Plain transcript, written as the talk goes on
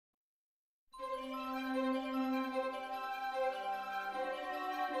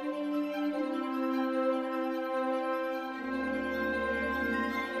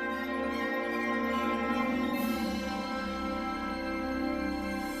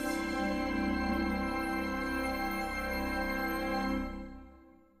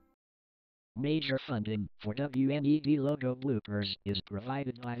Major funding for WNED logo bloopers is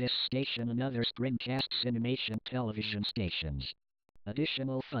provided by this station and other screencasts animation television stations.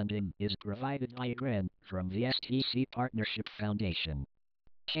 Additional funding is provided by a grant from the STC Partnership Foundation.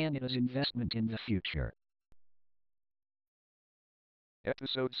 Canada's investment in the future.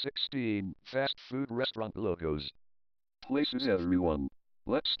 Episode 16, Fast Food Restaurant Logos. Places everyone.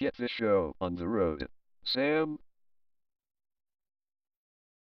 Let's get this show on the road. Sam?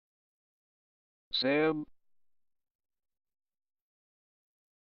 Sam?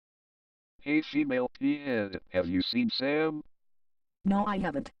 Hey female P-head, have you seen Sam? No, I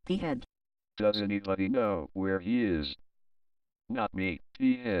haven't, P-head. Does anybody know where he is? Not me,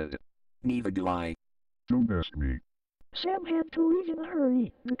 P-head. Neither do I. Don't ask me. Sam had to leave in a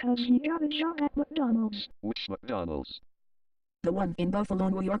hurry because he got a job at McDonald's. Which McDonald's? The one in Buffalo,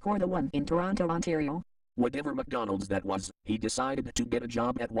 New York, or the one in Toronto, Ontario? Whatever McDonald's that was, he decided to get a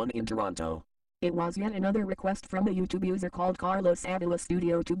job at one in Toronto. It was yet another request from a YouTube user called Carlos Avila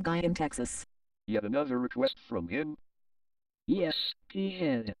Studio Tube Guy in Texas. Yet another request from him? Yes,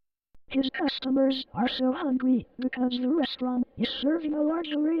 P-head. His customers are so hungry because the restaurant is serving a large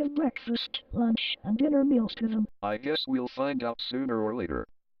array of breakfast, lunch, and dinner meals to them. I guess we'll find out sooner or later.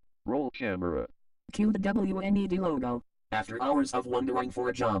 Roll camera. Cue the WNED logo. After hours of wondering for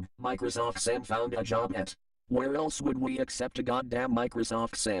a job, Microsoft Sam found a job at. Where else would we accept a goddamn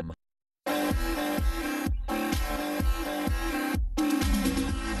Microsoft Sam?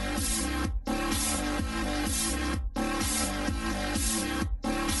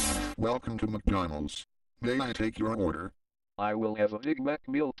 Welcome to McDonald's. May I take your order? I will have a Big Mac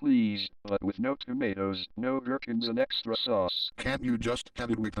meal please, but with no tomatoes, no gherkins and extra sauce. Can't you just have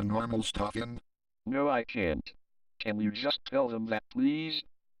it with the normal stuff in? No I can't. Can you just tell them that please?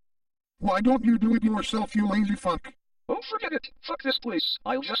 Why don't you do it yourself, you lazy fuck? Oh forget it! Fuck this place!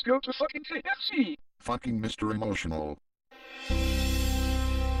 I'll just go to fucking KFC! Fucking Mr. Emotional.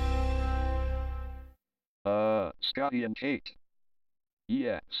 Scotty and Kate.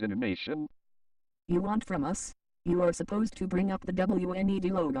 Yeah, Cinemation. You want from us? You are supposed to bring up the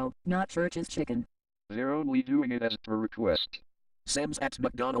WNED logo, not Church's Chicken. They're only doing it as per request. Sam's at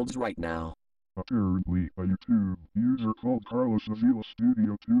McDonald's right now. Apparently, a YouTube user called Carlos Avila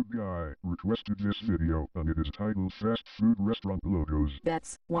Studio Tube Guy requested this video, and it is titled Fast Food Restaurant Logos.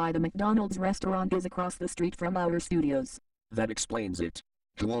 That's why the McDonald's restaurant is across the street from our studios. That explains it.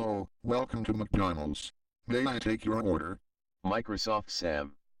 Hello, welcome to McDonald's. May I take your order? Microsoft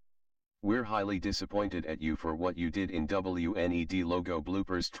Sam. We're highly disappointed at you for what you did in WNED logo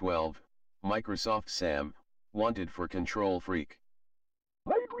bloopers 12. Microsoft Sam. Wanted for Control Freak.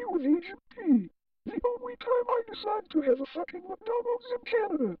 I agree with Agent P. The only time I decide to have a fucking McDonald's in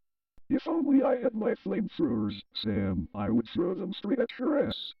Canada. If only I had my flamethrowers, Sam, I would throw them straight at your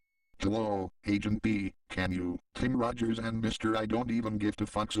ass. Hello, Agent B, can you, Tim Rogers and Mr. I don't even give two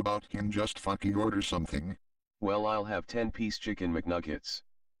fucks about him just fucking order something? Well, I'll have 10-piece chicken McNuggets.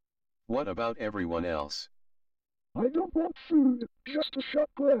 What about everyone else? I don't want food, just a shot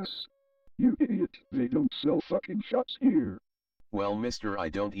glass. You idiot, they don't sell fucking shots here. Well, Mr. I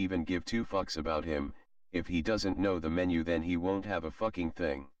don't even give two fucks about him. If he doesn't know the menu, then he won't have a fucking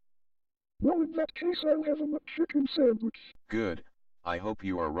thing. Well, in that case I'll have a McChicken sandwich. Good. I hope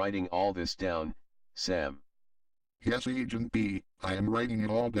you are writing all this down, Sam. Yes, Agent B, I am writing it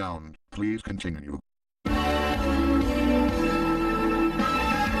all down. Please continue.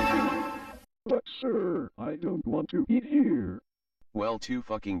 But sir, I don't want to eat here. Well, too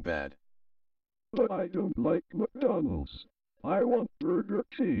fucking bad. But I don't like McDonald's. I want Burger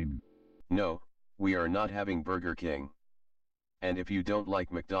King. No, we are not having Burger King. And if you don't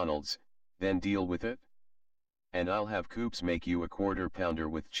like McDonald's, then deal with it. And I'll have Coops make you a quarter pounder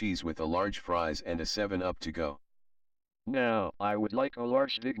with cheese with a large fries and a 7-Up to go. Now, I would like a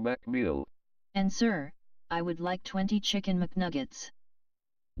large Big Mac meal. And sir, I would like 20 chicken McNuggets.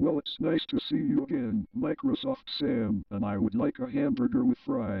 Well, it's nice to see you again, Microsoft Sam, and I would like a hamburger with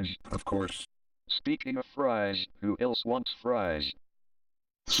fries. Of course. Speaking of fries, who else wants fries?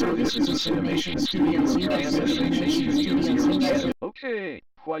 So this is a Cinemation Studios. Okay,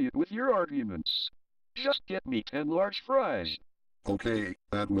 quiet with your arguments. Just get me 10 large fries. Okay,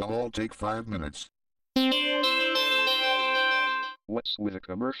 that will all take 5 minutes. What's with the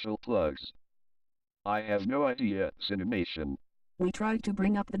commercial plugs? I have no idea, Cinemation. We tried to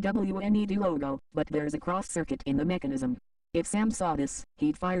bring up the WNED logo, but there's a cross-circuit in the mechanism. If Sam saw this,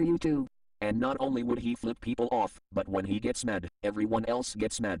 he'd fire you too. And not only would he flip people off, but when he gets mad, everyone else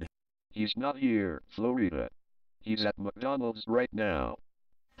gets mad. He's not here, Florida. He's at McDonald's right now.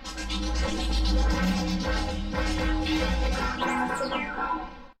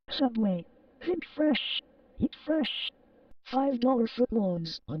 Subway. Think fresh. Eat fresh. $5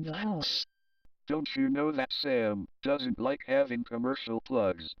 footlongs on the house. Don't you know that Sam doesn't like having commercial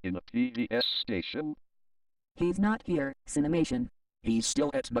plugs in a PBS station? He's not here, Cinemation. He's still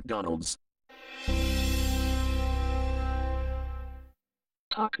at McDonald's.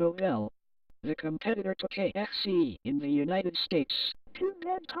 Taco Bell, the competitor to KFC in the United States. Too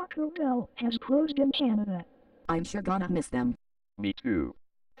bad Taco Bell has closed in Canada. I'm sure gonna miss them. Me too.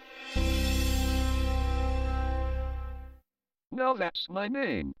 Now that's my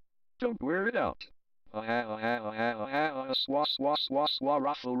name. Don't wear it out. Swa swa swa swa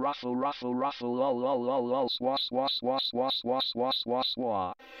ruffle ruffle ruffle ruffle lol lol lol lol swa swa swa swa swa swa swa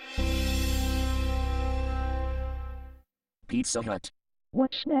swa. Pizza Hut.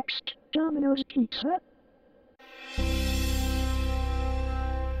 What's next? Domino's Pizza?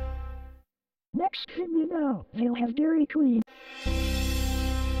 Next thing you know, they'll have Dairy Queen.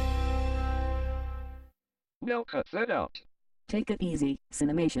 Now cut that out. Take it easy,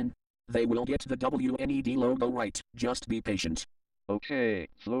 Cinemation. They will get the WNED logo right, just be patient. Okay,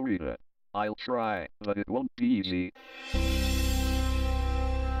 Florida. I'll try, but it won't be easy.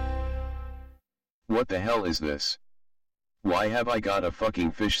 What the hell is this? Why have I got a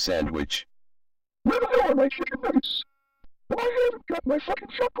fucking fish sandwich? Where the hell are my chicken nuggets? And I haven't got my fucking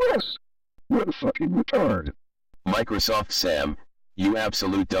shot glass. What a fucking retard. Microsoft Sam, you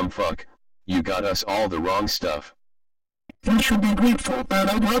absolute dumb fuck. You got us all the wrong stuff. You should be grateful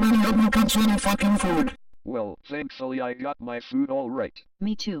that I got any of you concerning fucking food. Well, thankfully I got my food all right.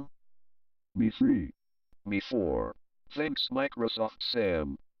 Me too. Me 3. Me 4. Thanks Microsoft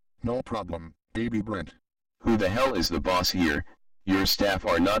Sam. No problem, baby Brent. Who the hell is the boss here? Your staff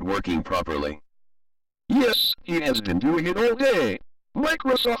are not working properly. Yes, he has been doing it all day.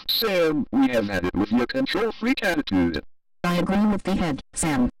 Microsoft Sam, we have had it with your control freak attitude. I agree with the head,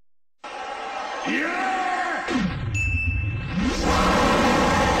 Sam. You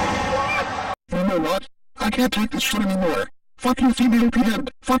know what? I can't take this shit anymore. Fuck you, female P-head.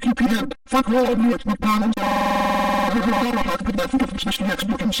 Fuck you, P-head. Fuck all of you at McDonald's.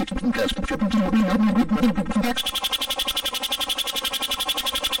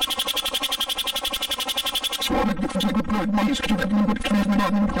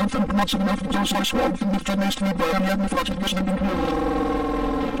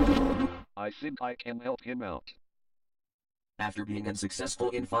 I think I can help him out. After being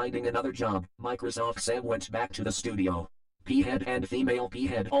unsuccessful in finding another job, Microsoft Sam went back to the studio. P-head and female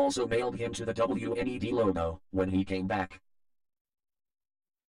P-head also mailed him to the WNED logo when he came back.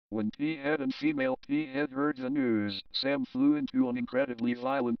 When P-head and female P-head heard the news, Sam flew into an incredibly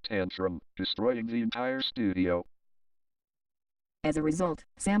violent tantrum, destroying the entire studio. As a result,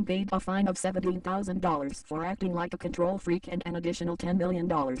 Sam paid a fine of $17,000 for acting like a control freak and an additional $10 million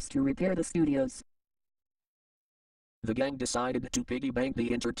to repair the studios. The gang decided to piggy bank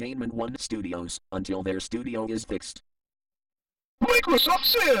the Entertainment One studios until their studio is fixed. Microsoft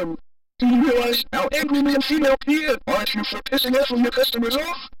Sam! Do you realize how angry me and female P-head are at you for pissing half of your customers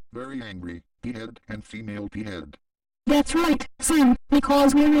off? Very angry, P-head and female P-head. That's right, Sam,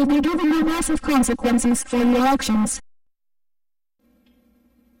 because we will be giving you massive consequences for your actions.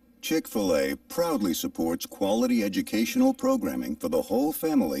 Chick-fil-A proudly supports quality educational programming for the whole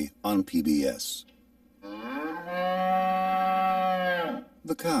family on PBS.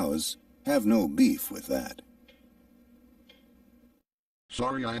 The cows have no beef with that.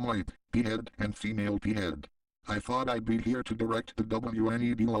 Sorry I'm late, P-head and female P-head. I thought I'd be here to direct the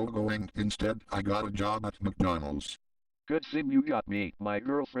WNED logo and instead I got a job at McDonald's. Good thing you got me, my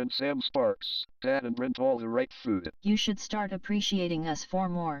girlfriend Sam Sparks, Dad and rent all the right food. You should start appreciating us for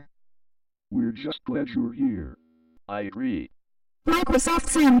more. We're just glad you're here. I agree. Microsoft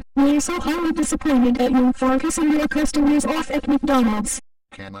Sam, we are so highly disappointed at you for pissing your customers off at McDonald's.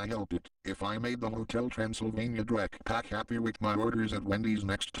 Can I help it, if I made the Hotel Transylvania Drek pack happy with my orders at Wendy's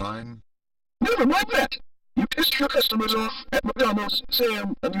next time? Never mind that! You pissed your customers off at McDonald's,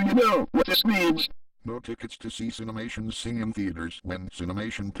 Sam, and do you know what this means? No tickets to see Cinemation's Sing in theaters when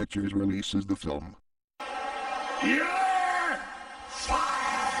Cinemation Pictures releases the film. You're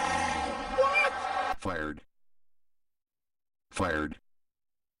fired! What? Fired. Fired.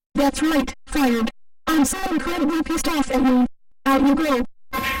 That's right, fired. I'm so incredibly pissed off at you. Out you go.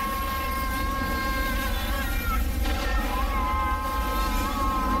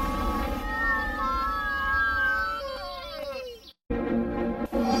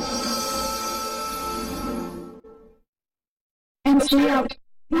 And stay out.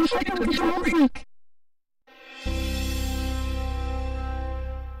 You fucking control freak.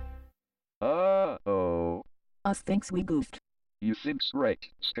 Uh-oh. Us thinks we goofed. You think's right,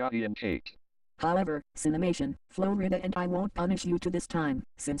 Scotty and Kate. However, Cinemation, Florida and I won't punish you to this time,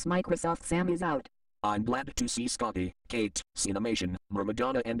 since Microsoft Sam is out. I'm glad to see Scotty, Kate, Cinemation,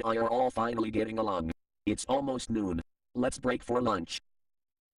 Madonna and I are all finally getting along. It's almost noon. Let's break for lunch.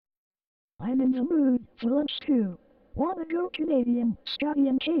 I'm in the mood for lunch too. Wanna go Canadian, Scotty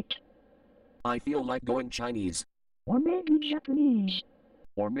and Kate? I feel like going Chinese. Or maybe Japanese?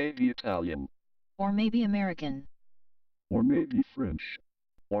 Or maybe Italian? Or maybe American? Or maybe French?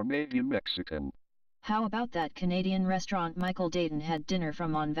 Or maybe Mexican? How about that Canadian restaurant Michael Dayton had dinner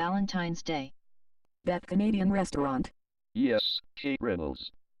from on Valentine's Day? That Canadian restaurant? Yes, Kate Reynolds.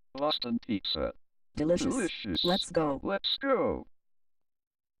 Boston Pizza. Delicious. Delicious. Let's go. Let's go.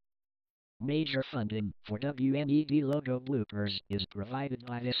 Major funding for WNED logo bloopers is provided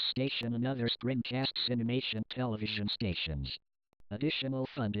by this station and other screencast animation television stations. Additional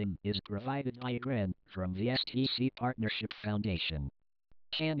funding is provided by a grant from the STC Partnership Foundation.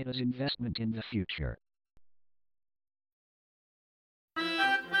 Canada's investment in the future.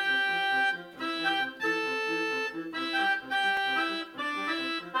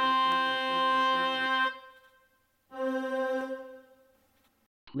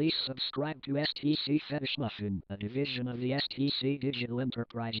 Please subscribe to STCFetishMuffin, a division of the STC Digital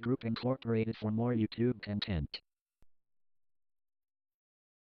Enterprise Group Incorporated for more YouTube content.